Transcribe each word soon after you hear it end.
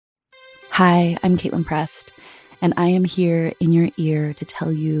Hi, I'm Caitlin Prest, and I am here in your ear to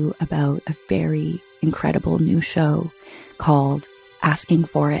tell you about a very incredible new show called Asking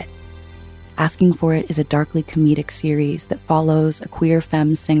for It. Asking for It is a darkly comedic series that follows a queer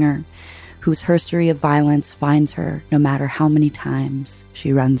femme singer whose history of violence finds her no matter how many times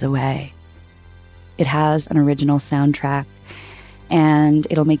she runs away. It has an original soundtrack, and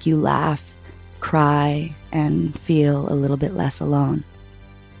it'll make you laugh, cry, and feel a little bit less alone.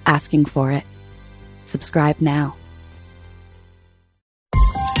 Asking for It. Subscribe now.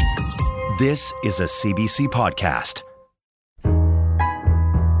 This is a CBC podcast.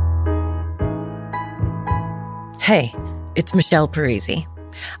 Hey, it's Michelle Parisi.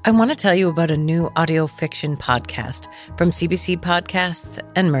 I want to tell you about a new audio fiction podcast from CBC Podcasts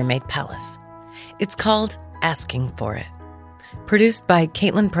and Mermaid Palace. It's called Asking for It. Produced by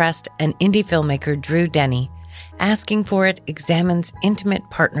Caitlin Prest and indie filmmaker Drew Denny, Asking for It examines intimate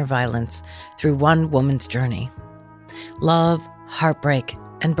partner violence through one woman's journey. Love, heartbreak,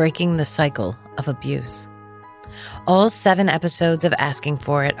 and breaking the cycle of abuse. All 7 episodes of Asking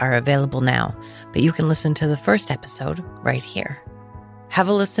for It are available now, but you can listen to the first episode right here. Have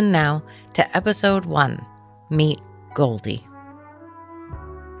a listen now to episode 1, Meet Goldie.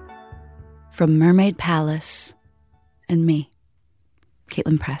 From Mermaid Palace and me,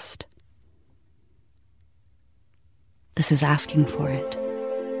 Caitlin Prest. This is Asking for It,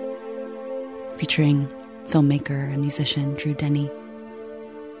 featuring filmmaker and musician Drew Denny.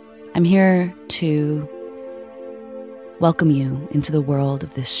 I'm here to welcome you into the world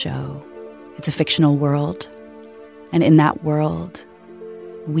of this show. It's a fictional world, and in that world,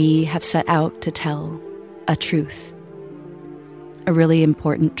 we have set out to tell a truth, a really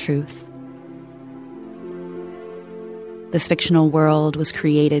important truth. This fictional world was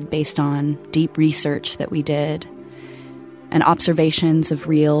created based on deep research that we did and observations of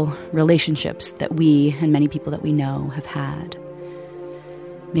real relationships that we and many people that we know have had.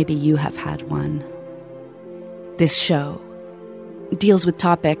 Maybe you have had one. This show deals with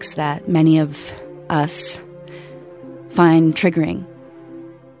topics that many of us find triggering,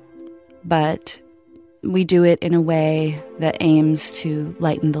 but we do it in a way that aims to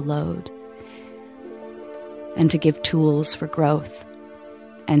lighten the load and to give tools for growth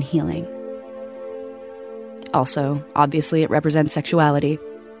and healing. Also, obviously, it represents sexuality,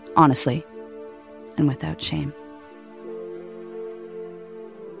 honestly, and without shame.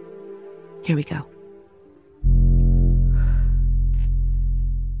 Here we go.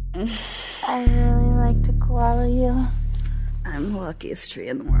 I really like to koala you. I'm the luckiest tree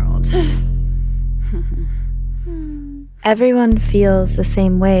in the world. Everyone feels the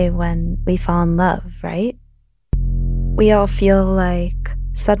same way when we fall in love, right? We all feel like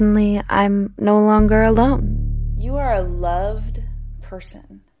suddenly I'm no longer alone. You are a loved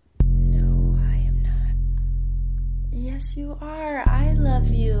person. No, I am not. Yes, you are. I love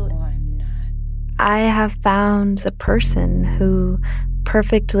you. No, I'm not. I have found the person who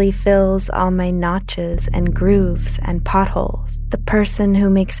perfectly fills all my notches and grooves and potholes. The person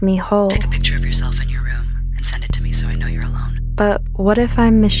who makes me whole. Take a picture of yourself in your room and send it to me so I know you're alone. But what if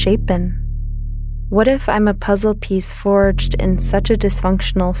I'm misshapen? What if I'm a puzzle piece forged in such a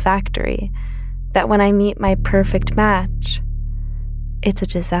dysfunctional factory that when I meet my perfect match, it's a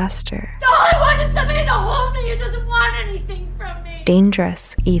disaster? All I want is somebody to hold me who doesn't want anything from me.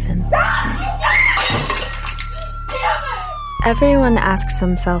 Dangerous, even. Everyone asks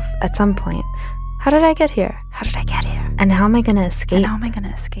himself at some point, how did I get here? How did I get here? And how am I going to escape? And how am I going to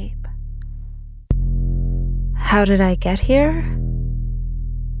escape? How did I get here?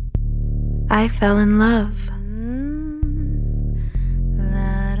 I fell in love.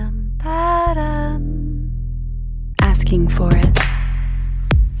 Asking for It.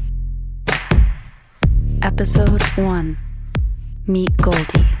 Episode 1. Meet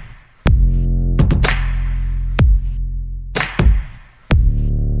Goldie.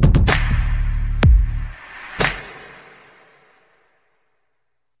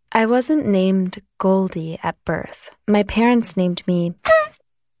 I wasn't named Goldie at birth. My parents named me,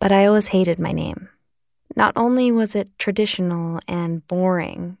 but I always hated my name. Not only was it traditional and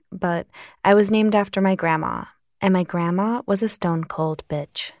boring, but I was named after my grandma, and my grandma was a stone-cold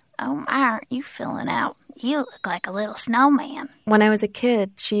bitch. Oh my, aren't you filling out? You look like a little snowman. When I was a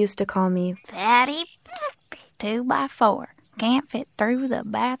kid, she used to call me Fatty 2x4. Can't fit through the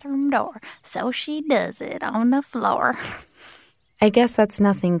bathroom door, so she does it on the floor. I guess that's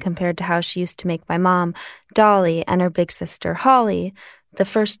nothing compared to how she used to make my mom, Dolly, and her big sister, Holly, the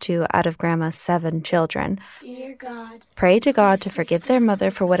first 2 out of Grandma's 7 children, Dear God, pray to God to forgive their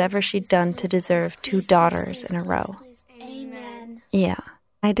mother for whatever she'd done to deserve 2 daughters in a row. Amen. Yeah,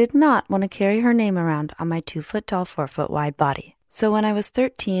 I did not want to carry her name around on my 2-foot-tall, 4-foot-wide body. So when I was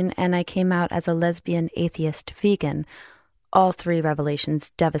 13 and I came out as a lesbian, atheist, vegan, all 3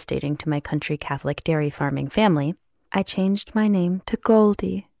 revelations devastating to my country Catholic dairy farming family, I changed my name to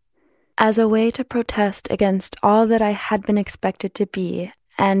Goldie as a way to protest against all that I had been expected to be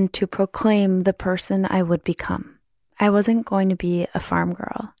and to proclaim the person I would become. I wasn't going to be a farm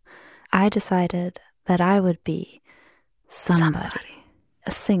girl. I decided that I would be somebody.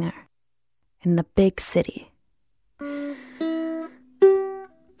 A singer in the big city.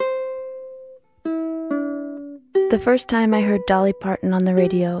 The first time I heard Dolly Parton on the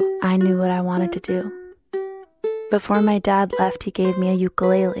radio, I knew what I wanted to do. Before my dad left, he gave me a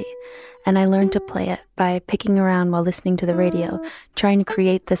ukulele, and I learned to play it by picking around while listening to the radio, trying to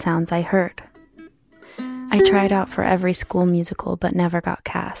create the sounds I heard. I tried out for every school musical, but never got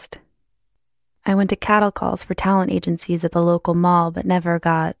cast. I went to cattle calls for talent agencies at the local mall, but never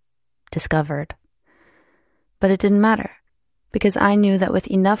got discovered. But it didn't matter, because I knew that with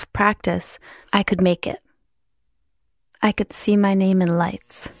enough practice, I could make it. I could see my name in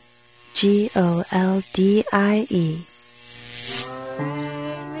lights. Goldie. God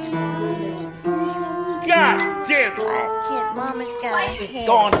damn it! Kid, Mama's got a head.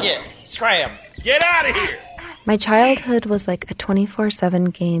 Go on, scram. Get out of here! My childhood was like a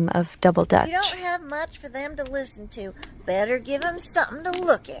 24/7 game of double dutch. You don't have much for them to listen to. Better give them something to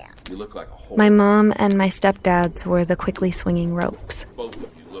look at. You look like a whore. My mom and my stepdads were the quickly swinging ropes. Both of you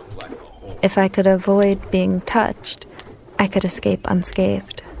look like a whore. If I could avoid being touched, I could escape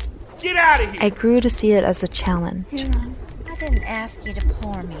unscathed. Get out of here! I grew to see it as a challenge. I didn't ask you to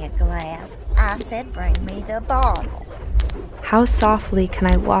pour me a glass. I said bring me the bottle. How softly can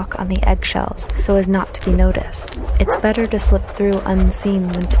I walk on the eggshells so as not to be noticed? It's better to slip through unseen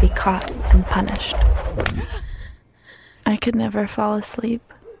than to be caught and punished. I could never fall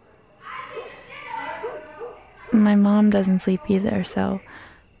asleep. My mom doesn't sleep either, so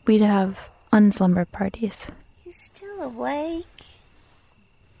we'd have unslumber parties. You still awake?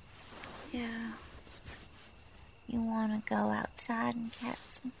 Yeah. You want to go outside and catch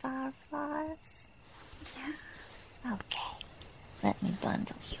some fireflies? Yeah. Okay. Let me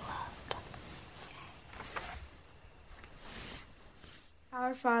bundle you up.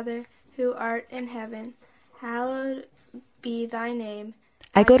 Our Father, who art in heaven, hallowed be thy name.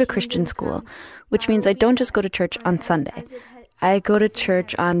 I go to Christian school, which means I don't just go to church on Sunday. I go to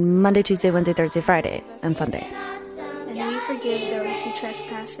church on Monday, Tuesday, Wednesday, Thursday, Friday, and Sunday. And we forgive those who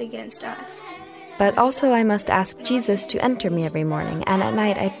trespass against us. But also I must ask Jesus to enter me every morning, and at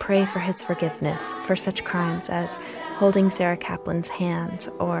night I pray for his forgiveness for such crimes as holding Sarah Kaplan's hands,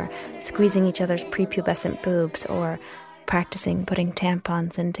 or squeezing each other's prepubescent boobs, or practicing putting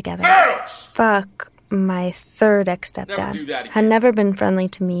tampons in together. Fuck, my third ex-stepdad had never been friendly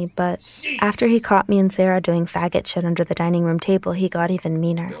to me, but after he caught me and Sarah doing faggot shit under the dining room table, he got even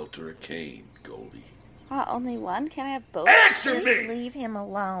meaner. Belt or a cane, Goldie. Only one? Can I have both? Just leave him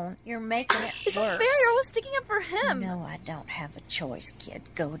alone. You're making it It's worse. unfair. You're always sticking up for him. No, I don't have a choice, kid.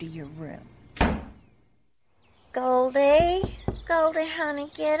 Go to your room. Goldie, honey,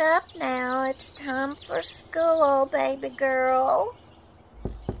 get up now. It's time for school, baby girl.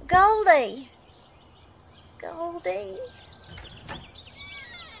 Goldie.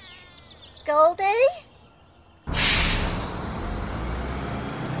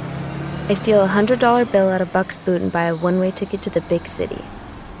 I steal a $100 bill out of Buck's boot and buy a one-way ticket to the big city.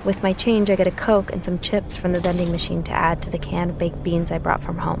 With my change, I get a Coke and some chips from the vending machine to add to the canned baked beans I brought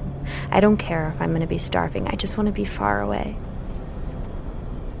from home. I don't care if I'm going to be starving. I just want to be far away.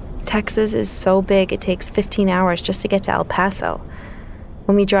 Texas is so big, it takes 15 hours just to get to El Paso.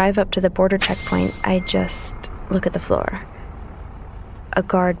 When we drive up to the border checkpoint, I just look at the floor. A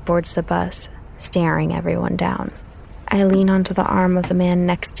guard boards the bus, staring everyone down. I lean onto the arm of the man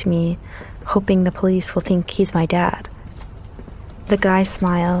next to me, hoping the police will think he's my dad. The guy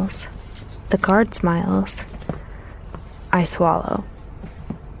smiles. The guard smiles. I swallow.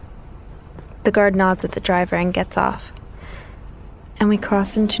 The guard nods at the driver and gets off. And we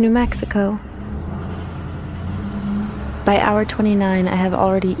cross into New Mexico. By hour 29, I have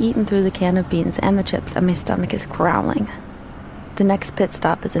already eaten through the can of beans and the chips, and my stomach is growling. The next pit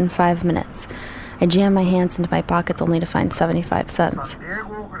stop is in 5 minutes. I jam my hands into my pockets only to find 75 cents.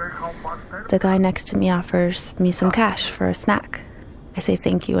 The guy next to me offers me some cash for a snack. I say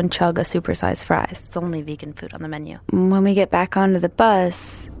thank you and chug a supersized fries. It's the only vegan food on the menu. When we get back onto the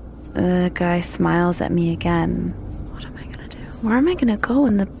bus, the guy smiles at me again. What am I gonna do? Where am I gonna go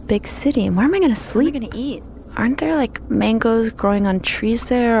in the big city? And where am I gonna sleep? What am I gonna eat? Aren't there, mangoes growing on trees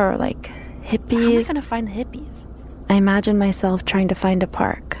there, or, hippies? How am I gonna find the hippies? I imagine myself trying to find a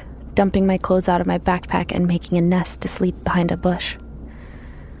park, dumping my clothes out of my backpack and making a nest to sleep behind a bush.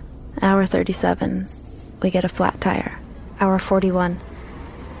 Hour 37, we get a flat tire. Hour 41,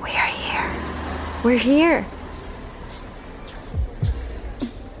 we are here. We're here.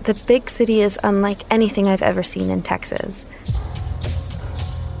 The big city is unlike anything I've ever seen in Texas.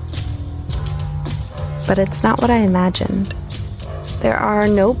 But it's not what I imagined. There are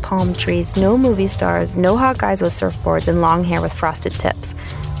no palm trees, no movie stars, no hot guys with surfboards and long hair with frosted tips.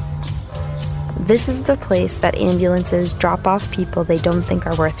 This is the place that ambulances drop off people they don't think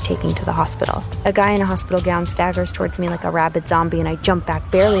are worth taking to the hospital. A guy in a hospital gown staggers towards me like a rabid zombie and I jump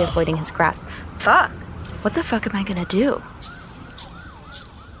back, barely avoiding his grasp. Fuck! What the fuck am I gonna do?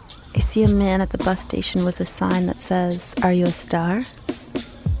 I see a man at the bus station with a sign that says, "Are you a star?"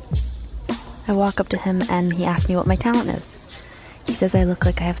 I walk up to him and he asks me what my talent is. He says I look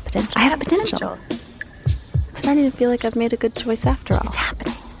like I have potential. I have potential. I'm starting to feel like I've made a good choice after all. It's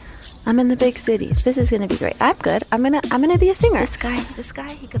happening. I'm in the big city. This is gonna be great. I'm good. I'm gonna be a singer. This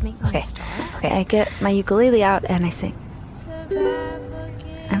guy, he could make me a star. Okay, I get my ukulele out and I sing.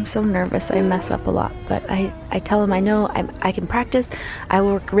 I'm so nervous I mess up a lot, but I tell him I know I can practice, I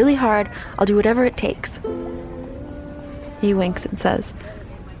will work really hard, I'll do whatever it takes. He winks and says,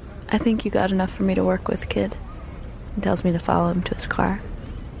 "I think you got enough for me to work with, kid," and tells me to follow him to his car.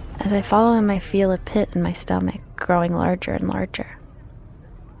 As I follow him, I feel a pit in my stomach growing larger and larger.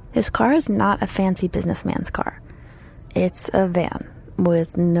 His car is not a fancy businessman's car. It's a van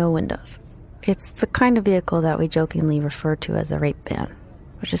with no windows. It's the kind of vehicle that we jokingly refer to as a rape van,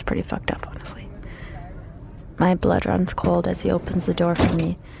 which is pretty fucked up, honestly. My blood runs cold as he opens the door for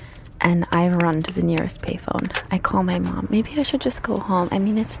me, and I run to the nearest payphone. I call my mom. Maybe I should just go home. I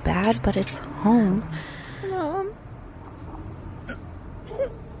mean, it's bad, but it's home. Mom.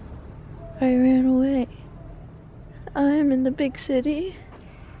 I ran away. I'm in the big city.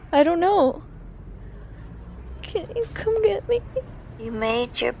 I don't know. Can you come get me? You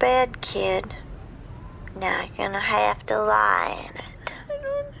made your bed, kid. Now you're gonna have to lie in it. I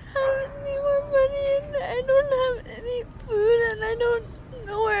don't have any more money, and I don't have any food, and I don't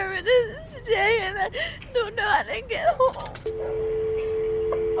know where it is to stay, and I don't know how to get home.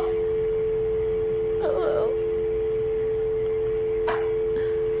 Hello?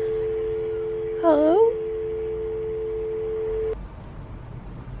 Hello?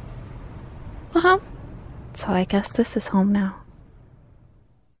 Mom? So I guess this is home now.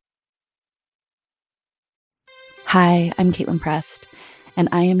 Hi, I'm Caitlin Prest, and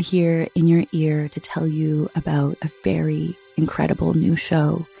I am here in your ear to tell you about a very incredible new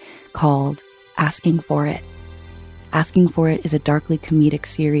show called Asking for It. Asking for It is a darkly comedic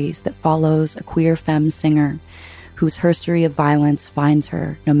series that follows a queer femme singer whose history of violence finds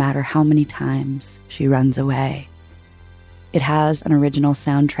her no matter how many times she runs away. It has an original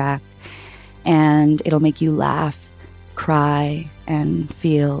soundtrack, and it'll make you laugh, cry, and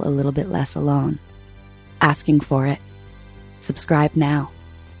feel a little bit less alone. Asking for It. Subscribe now.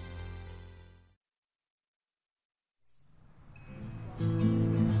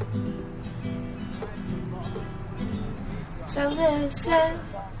 So this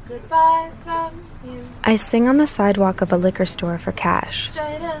is goodbye from you. I sing on the sidewalk of a liquor store for cash.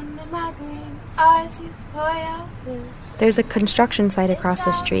 Straight under my green eyes, you pour out blue. There's a construction site across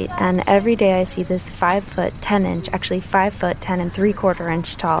the street, and every day I see this 5'10", actually 5'10" and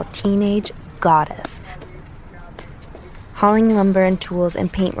 3/4" tall teenage goddess hauling lumber and tools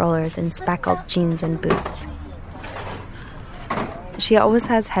and paint rollers in speckled jeans and boots. She always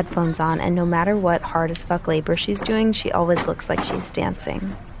has headphones on, and no matter what hard as fuck labor she's doing, she always looks like she's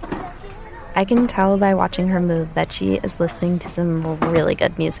dancing. I can tell by watching her move that she is listening to some really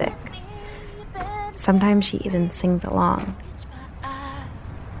good music. Sometimes she even sings along.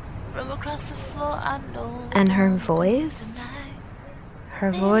 And her voice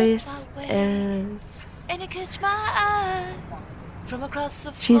is...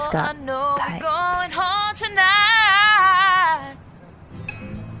 She's got pipes.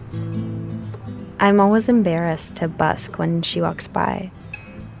 I'm always embarrassed to busk when she walks by.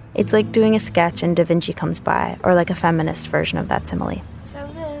 It's like doing a sketch and Da Vinci comes by, or like a feminist version of that simile.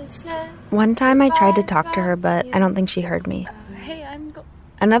 One time I tried to talk to her, but I don't think she heard me.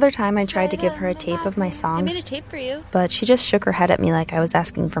 Another time I tried to give her a tape of my songs, I made a tape for you. But she just shook her head at me like I was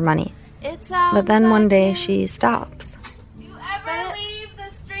asking for money. But then one day she stops. Do you ever leave the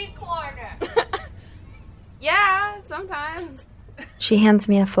street corner? Yeah, sometimes. She hands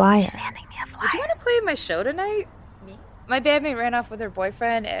me a flyer. Would you want to play my show tonight? My bandmate ran off with her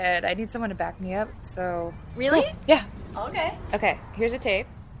boyfriend, and I need someone to back me up, so... Really? Yeah. Okay. Okay, here's a tape,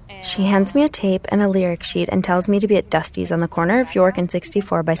 and... She hands me a tape and a lyric sheet and tells me to be at Dusty's on the corner of York and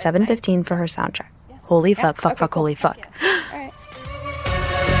 64 by 7:15 for her soundtrack. Holy fuck, fuck, fuck, holy fuck.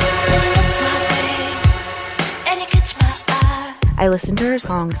 I listen to her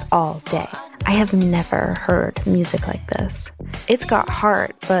songs all day. I have never heard music like this. It's got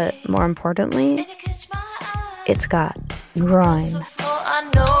heart, but more importantly, it's got grime.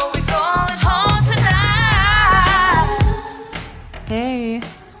 Hey.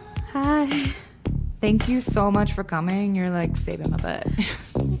 Hi. Thank you so much for coming. You're like saving my butt.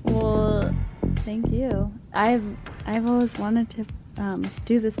 Well, thank you. I've always wanted to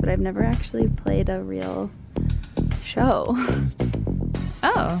do this, but I've never actually played a real show.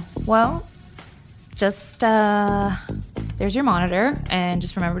 Oh, well, just there's your monitor, and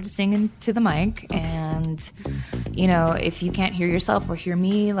just remember to sing into the mic. And you know, if you can't hear yourself or hear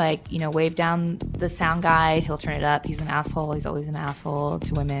me, like, you know, wave down the sound guide. He'll turn it up. He's an asshole. He's always an asshole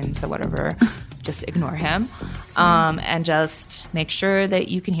to women, so whatever. Just ignore him. And just make sure that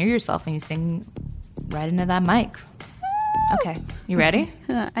you can hear yourself when you sing right into that mic. Okay, you ready?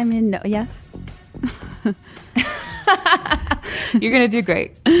 I mean, no, yes. You're gonna do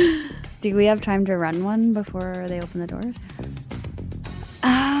great. Do we have time to run one before they open the doors?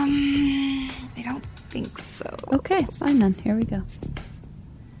 I don't think so. Okay, fine then. Here we go.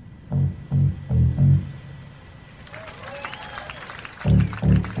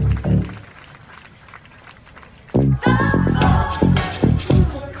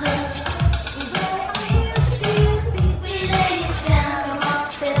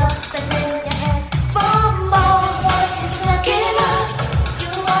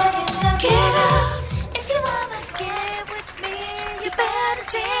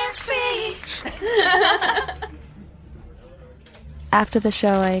 After the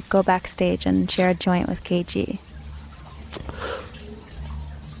show, I go backstage and share a joint with KG.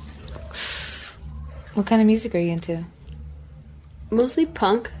 What kind of music are you into? Mostly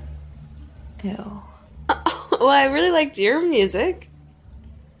punk. Ew. Well, I really liked your music.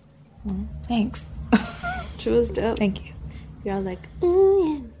 Well, thanks. She was dope. Thank you. You're all like,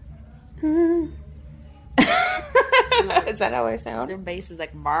 ooh, yeah. Ooh. Is that how I sound? Their bass is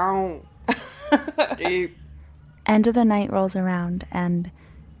like, boom. Deep. End of the night rolls around, and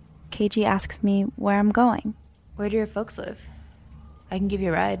KG asks me where I'm going. Where do your folks live? I can give you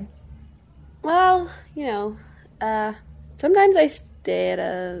a ride. Well, you know, sometimes I stay at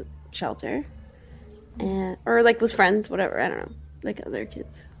a shelter, or like with friends, whatever. I don't know, like other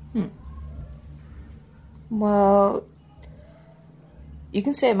kids. Well, you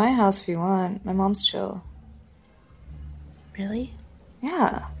can stay at my house if you want. My mom's chill. Really?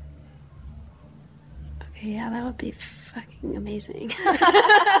 Yeah. Okay, yeah, that would be fucking amazing.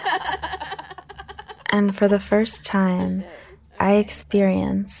 And for the first time, I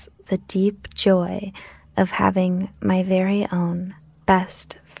experience the deep joy of having my very own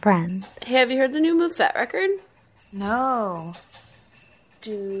best friend. Hey, have you heard the new Move That record? No.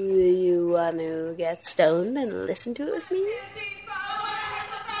 Do you want to get stoned and listen to it with me?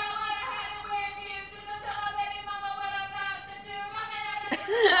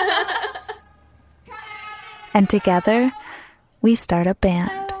 And together, we start a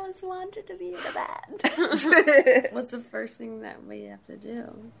band. I always wanted to be in a band. What's the first thing that we have to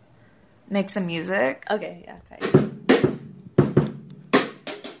do? Make some music? Okay, yeah, tight.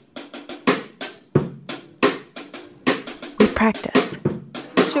 We practice.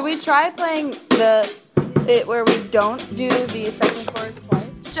 Should we try playing it where we don't do the second chorus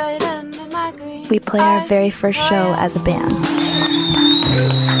twice? Straight under my green. We play our very first show as a band.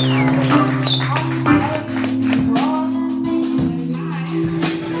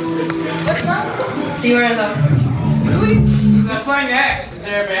 What song? Beware of those. Really? Who's playing next? Is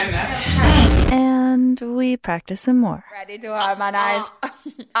there a band next? And we practice some more. Ready to harmonize.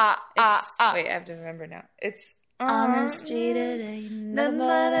 Wait, I have to remember now. It's on the street today.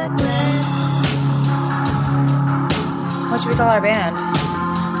 What should we call our band?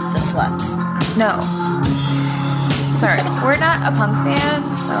 The Sluts. No. Sorry, we're not a punk band,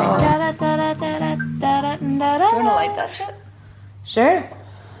 so... You wanna like that shit? Sure.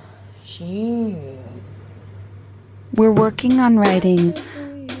 We're working on writing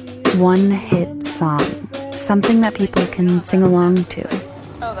one hit song, something that people can sing along to.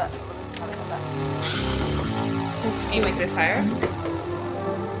 Oh, that. Can you make this higher?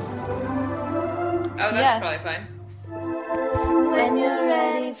 Oh, that's probably fine. When you're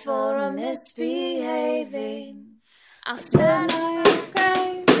ready for a misbehaving, I'll stand on your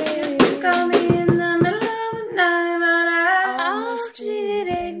craving. Call me in the middle of the night, but on the street it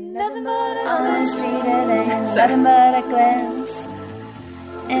ain't nothing but a glance. On the street it ain't nothing but a glance.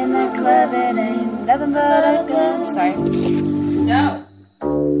 And nothing but a good. Sorry. No.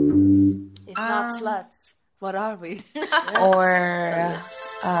 If not sluts, what are we? Or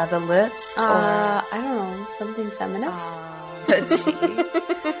the lips. I don't know, something feminist. The T.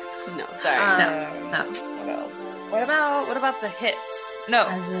 No, sorry. No. What else? What about the hips? No.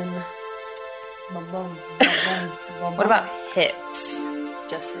 As in, What about hips?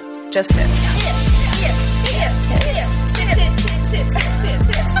 just hips. Just hips.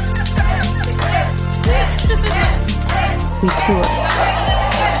 We tour.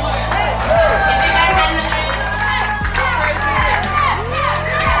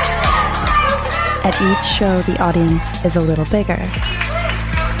 At each show, the audience is a little bigger.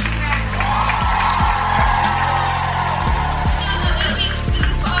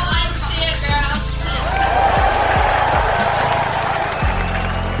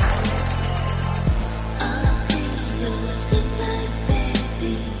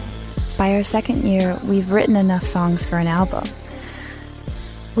 By our second year, we've written enough songs for an album.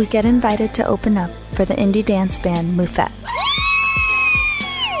 We get invited to open up for the indie dance band Moufette.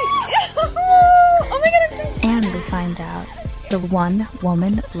 And we find out the one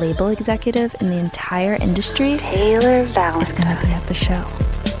woman label executive in the entire industry, Taylor Valentine, is going to be at the show.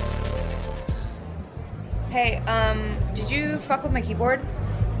 Hey, did you fuck with my keyboard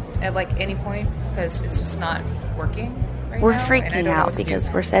at like any point? Because it's just not working. We're freaking out because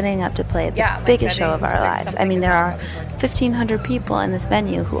we're setting up to play the biggest show of our lives. I mean, there are 1,500 people in this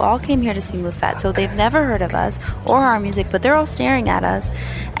venue who all came here to see Moufette, so they've never heard of us or our music, but they're all staring at us,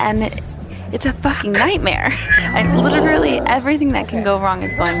 and it's a fucking nightmare. And literally everything that can go wrong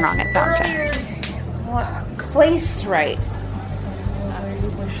is going wrong at soundcheck. Place right.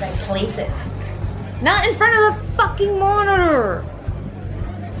 Where should I place it? Not in front of the fucking monitor.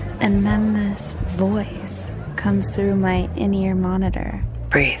 And then this voice comes through my in-ear monitor.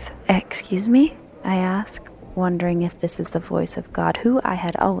 Breathe. Excuse me? I ask, wondering if this is the voice of God, who I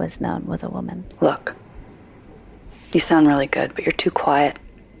had always known was a woman. Look, you sound really good, but you're too quiet.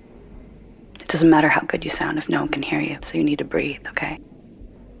 It doesn't matter how good you sound if no one can hear you, so you need to breathe, okay?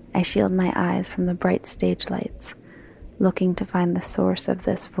 I shield my eyes from the bright stage lights, looking to find the source of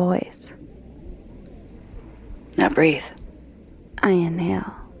this voice. Now breathe. I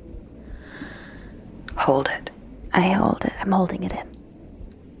inhale. Hold it. I hold it. I'm holding it in.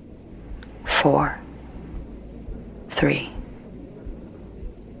 4, 3,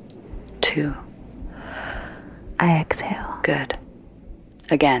 2. I exhale. Good.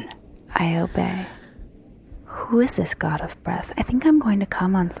 Again. I obey. Who is this god of breath? I think I'm going to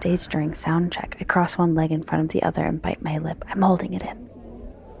come on stage during sound check. I cross one leg in front of the other and bite my lip. I'm holding it in.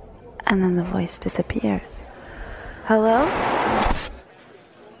 And then the voice disappears. Hello?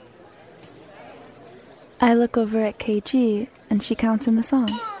 I look over at KG, and she counts in the song.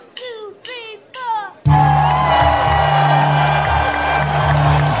 1, 2, 3, 4.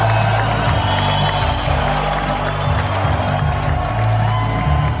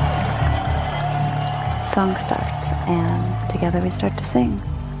 Song starts, and together we start to sing.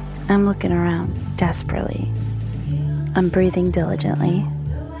 I'm looking around desperately. I'm breathing diligently.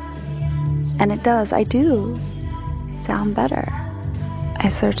 And it does, I do sound better. I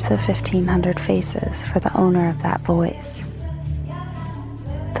search the 1,500 faces for the owner of that voice,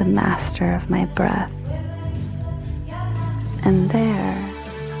 the master of my breath. And there,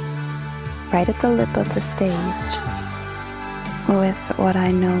 right at the lip of the stage, with what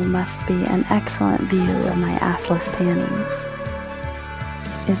I know must be an excellent view of my assless panties,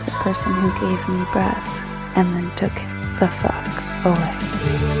 is the person who gave me breath and then took it the fuck away.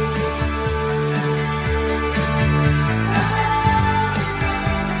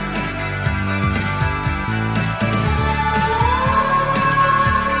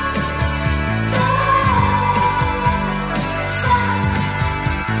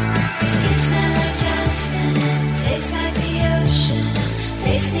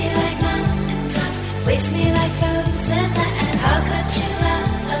 Face me like mountain tops, waste me like frozen and I'll cut you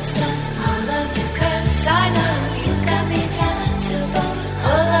out of stone. All of your curves, I know you got me down to bone.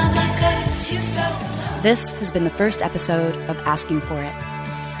 All of my curves, you so. This has been the first episode of Asking For It,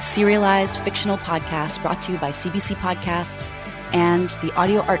 a serialized fictional podcast brought to you by CBC Podcasts and the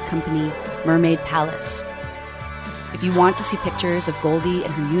audio art company Mermaid Palace. If you want to see pictures of Goldie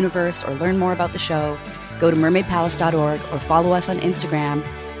and her universe or learn more about the show, go to mermaidpalace.org or follow us on Instagram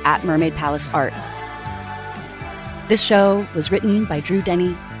at mermaidpalaceart. This show was written by Drew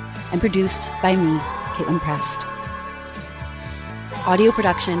Denny and produced by me, Caitlin Prest. Audio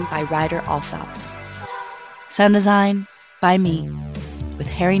production by Ryder Alsop. Sound design by me, with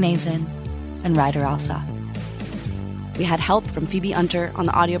Harry Nazin and Ryder Alsop. We had help from Phoebe Unter on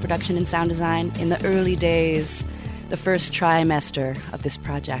the audio production and sound design in the early days, the first trimester of this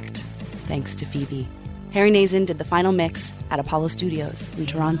project. Thanks to Phoebe. Harry Nazin did the final mix at Apollo Studios in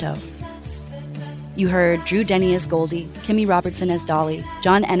Toronto. You heard Drew Denny as Goldie, Kimmy Robertson as Dolly,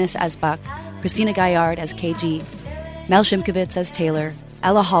 John Ennis as Buck, Christina Gaillard as KG, Mel Shimkovitz as Taylor,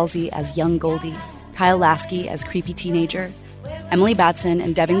 Ella Halsey as young Goldie, Kyle Lasky as creepy teenager, Emily Batson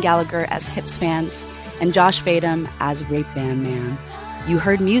and Devin Gallagher as Hips fans, and Josh Fadum as Rape Van Man. You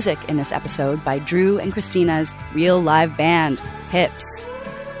heard music in this episode by Drew and Christina's real live band, Hips.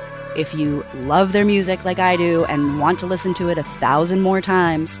 If you love their music like I do and want to listen to it 1,000 more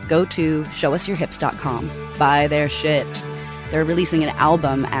times, go to showusyourhips.com. Buy their shit. They're releasing an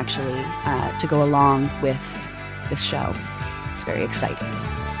album, actually, to go along with this show. It's very exciting.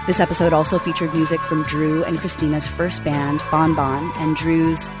 This episode also featured music from Drew and Christina's first band, Bon Bon, and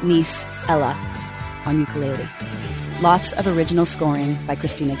Drew's niece, Ella, on ukulele. Lots of original scoring by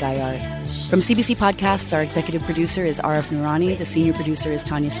Christina Gaillard. From CBC Podcasts, our executive producer is Arif Noorani, the senior producer is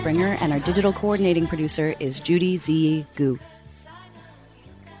Tanya Springer, and our digital coordinating producer is Judy Z. Gu.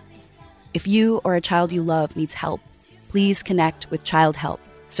 If you or a child you love needs help, please connect with Child Help,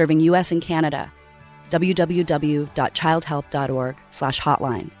 serving U.S. and Canada.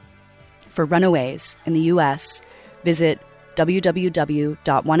 www.childhelp.org/hotline. For runaways in the U.S., visit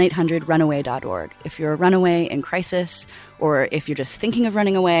www.1800runaway.org if you're a runaway in crisis or if you're just thinking of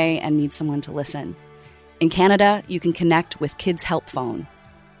running away and need someone to listen. In Canada, you can connect with Kids Help Phone.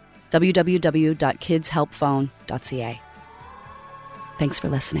 www.kidshelpphone.ca. Thanks for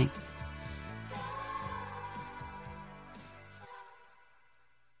listening.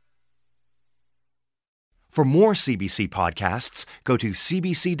 For more CBC podcasts, go to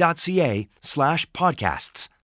cbc.ca/podcasts.